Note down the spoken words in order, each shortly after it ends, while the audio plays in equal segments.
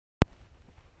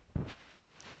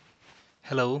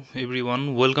Hello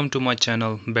everyone, welcome to my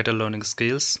channel Better Learning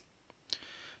Skills.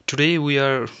 Today we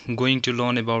are going to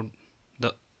learn about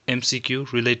the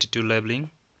MCQ related to labeling.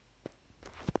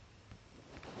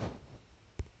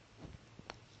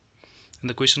 And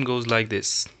the question goes like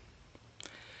this.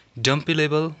 Dumpy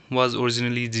label was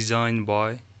originally designed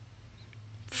by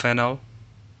Fennell,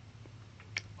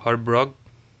 Herbrugge,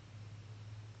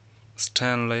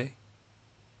 Stanley,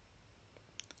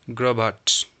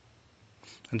 Grobhart.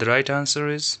 And the right answer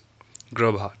is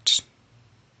Grobhart.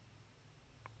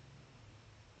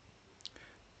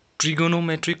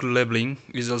 Trigonometric labeling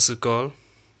is also called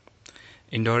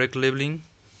indirect labeling,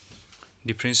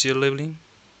 differential labeling,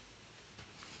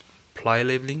 ply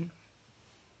labeling,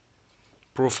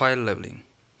 profile labeling.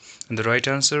 And the right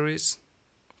answer is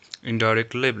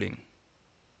indirect labeling.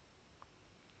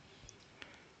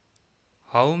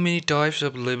 How many types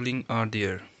of labeling are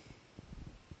there?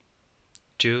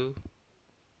 2,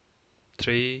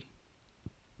 3,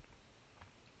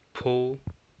 4,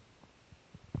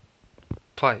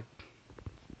 5.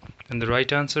 And the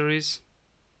right answer is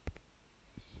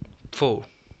 4.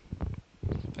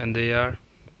 And they are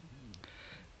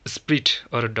split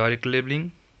or direct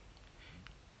labeling,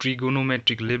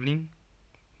 trigonometric labeling,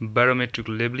 barometric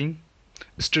labeling,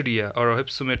 styria or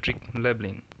hypsometric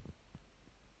labeling.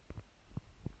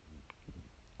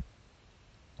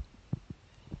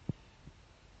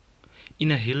 In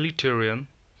a hilly terrain,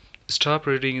 stop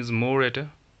reading is more at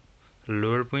a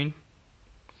lower point,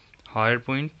 higher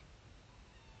point,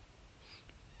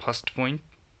 first point,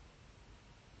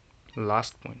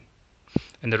 last point.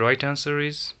 And the right answer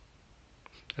is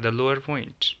at the lower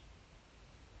point.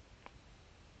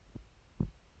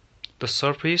 The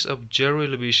surface of zero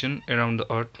elevation around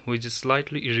the earth, which is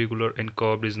slightly irregular and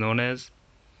curved, is known as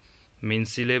mean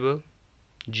sea level,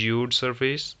 geode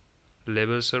surface,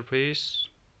 level surface,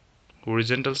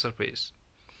 horizontal surface.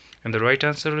 And the right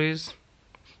answer is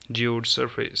geode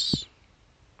surface.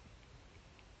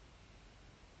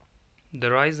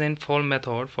 The rise and fall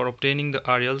method for obtaining the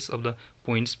areals of the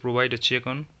points provide a check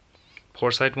on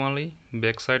foresight only,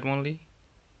 backside only,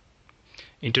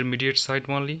 intermediate side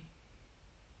only,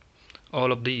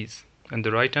 all of these. And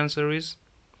the right answer is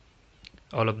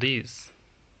all of these.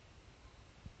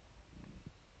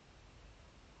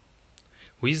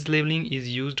 Which labeling is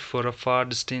used for a far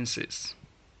distances?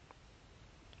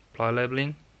 Ply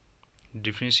labeling,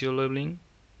 differential labeling,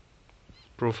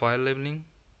 profile labeling,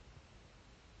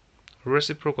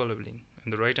 reciprocal labeling.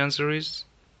 And the right answer is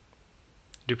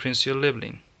differential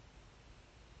labeling.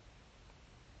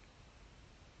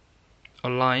 A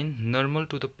line normal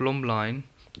to the plumb line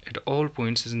at all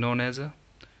points is known as a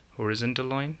horizontal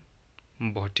line,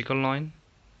 vertical line,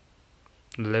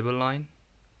 level line,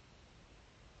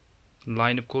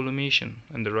 line of collimation.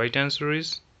 And the right answer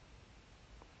is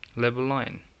level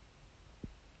line.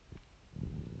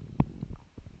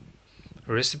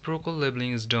 Reciprocal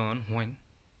labeling is done when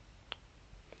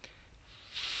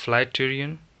flat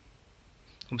terrain,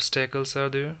 obstacles are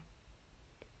there,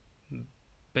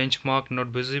 benchmark not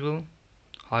visible,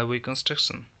 highway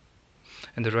construction.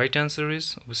 And the right answer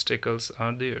is obstacles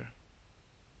are there.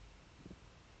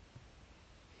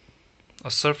 A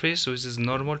surface which is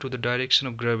normal to the direction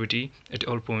of gravity at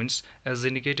all points as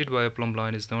indicated by a plumb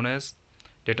line is known as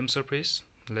datum surface,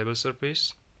 level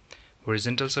surface,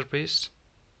 horizontal surface,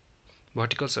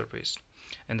 vertical surface.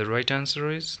 And the right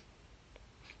answer is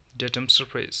datum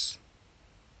surface.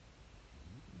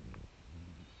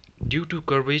 Due to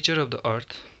curvature of the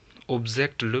earth,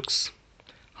 object looks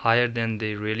higher than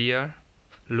they really are,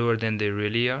 lower than they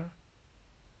really are,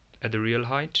 at the real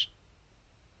height,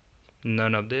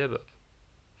 none of the above.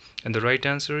 And the right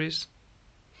answer is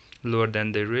lower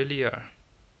than they really are.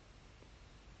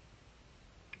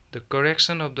 The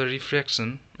correction of the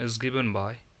refraction is given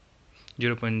by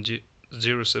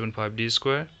 0.075 d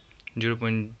square,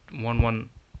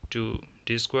 0.112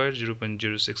 d square,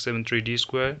 0.0673 d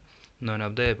square, none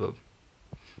of the above.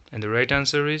 And the right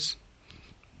answer is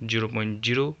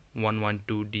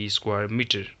 0.0112 d square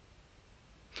meter,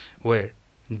 where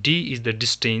d is the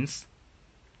distance,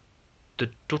 the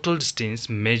total distance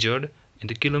measured in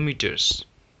the kilometers.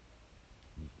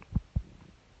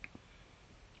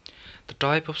 The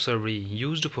type of survey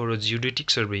used for a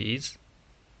geodetic survey is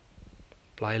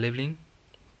ply labeling,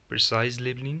 precise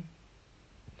labeling,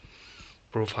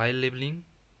 profile labeling,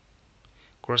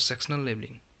 cross-sectional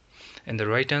labeling. And the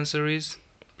right answer is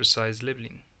precise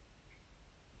labeling.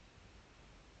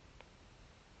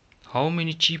 How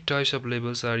many cheap types of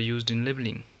labels are used in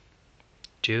labeling?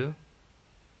 2,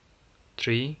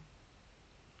 3,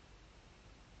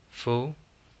 4,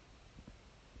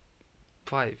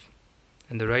 5.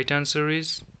 And the right answer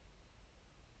is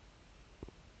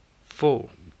 4.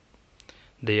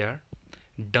 They are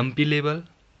dumpy level,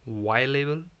 Y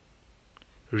level,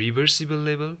 reversible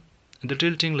level, and the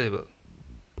tilting level.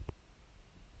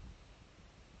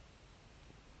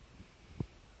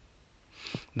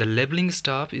 The leveling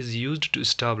staff is used to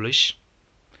establish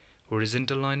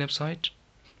horizontal line of sight,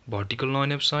 vertical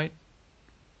line of sight,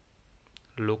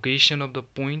 location of the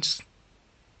points,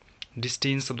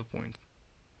 distance of the point.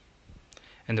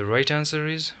 And the right answer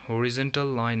is horizontal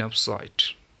line of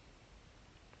sight.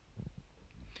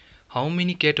 How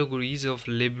many categories of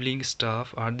leveling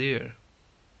staff are there?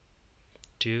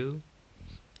 2,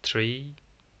 3,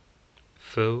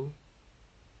 4,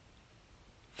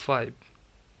 5.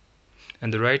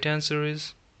 And the right answer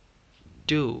is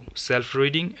 2,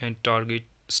 self-reading and target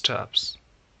staffs.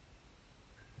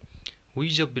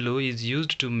 Which of below is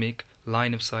used to make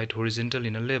line of sight horizontal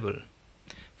in a level?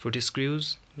 Foot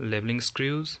screws, leveling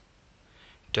screws,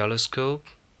 telescope,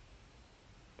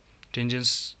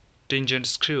 tangent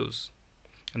screws.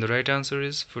 And the right answer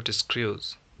is foot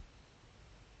screws.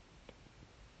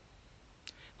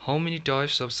 How many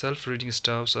types of self-reading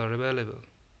staffs are available?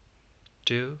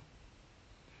 2,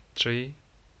 3,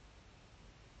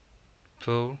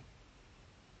 4,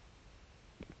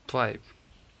 5.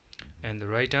 And the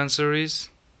right answer is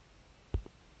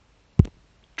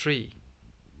 3.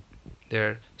 They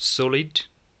are solid,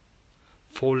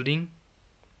 folding,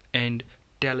 and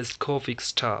telescopic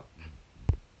staff.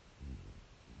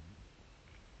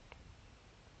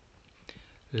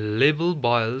 Label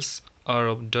bials are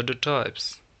of dotted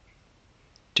types.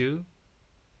 2,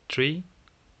 3,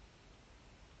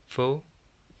 4,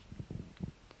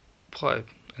 5.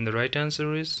 And the right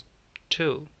answer is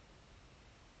 2.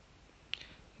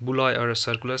 Bullae are a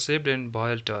circular shaped and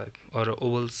bial type are a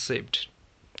oval shaped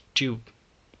tube.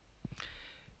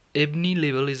 Ebony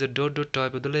label is a dot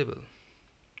type of the label.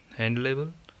 Hand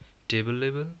label, table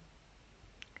label,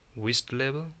 wrist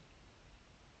label,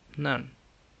 none.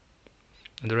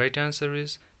 And the right answer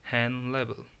is hand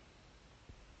label.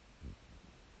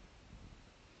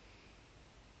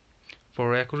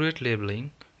 For accurate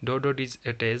labeling, dot is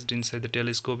attached inside the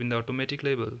telescope in the automatic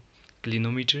label,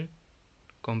 clinometer,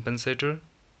 compensator,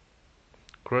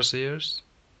 crosshairs,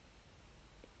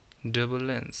 double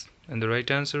lens. And the right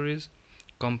answer is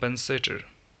compensator.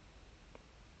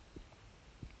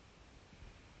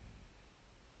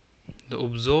 The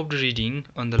observed reading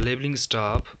on the leveling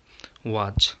staff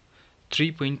was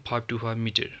 3.525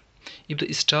 meter. If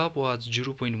the staff was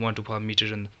 0.125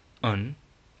 meter on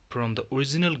from the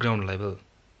original ground level,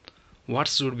 what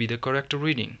should be the correct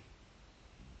reading?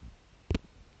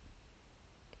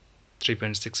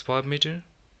 3.65 meter,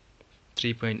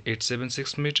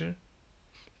 3.876 meter,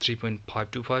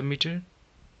 3.525 meter,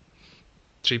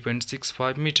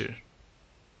 3.65 meter.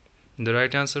 The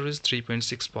right answer is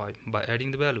 3.65 by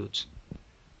adding the values.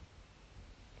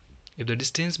 If the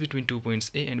distance between 2 points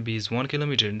A and B is 1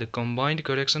 kilometer, the combined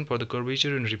correction for the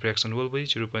curvature and refraction will be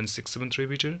 0.673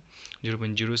 meter,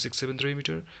 0.0673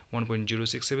 meter,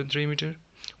 1.0673 meter,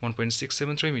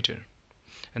 1.673 meter.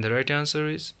 And the right answer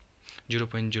is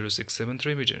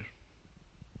 0.0673 meter.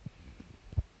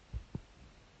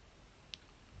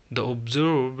 The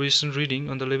observation reading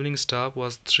on the leveling staff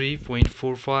was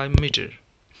 3.45 meter.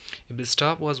 If the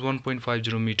staff was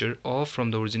 1.50 meter off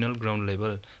from the original ground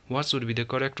level, what should be the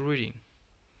correct reading?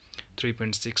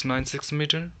 3.696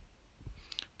 meter,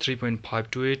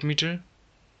 3.528 meter,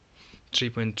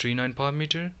 3.395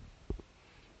 meter,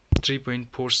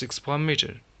 3.465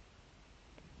 meter.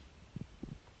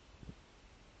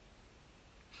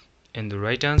 And the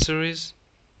right answer is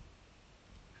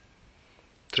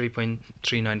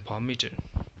 3.395 meter.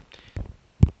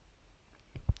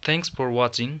 Thanks for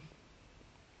watching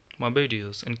my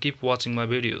videos and keep watching my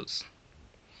videos.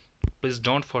 Please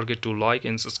don't forget to like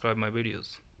and subscribe my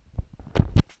videos.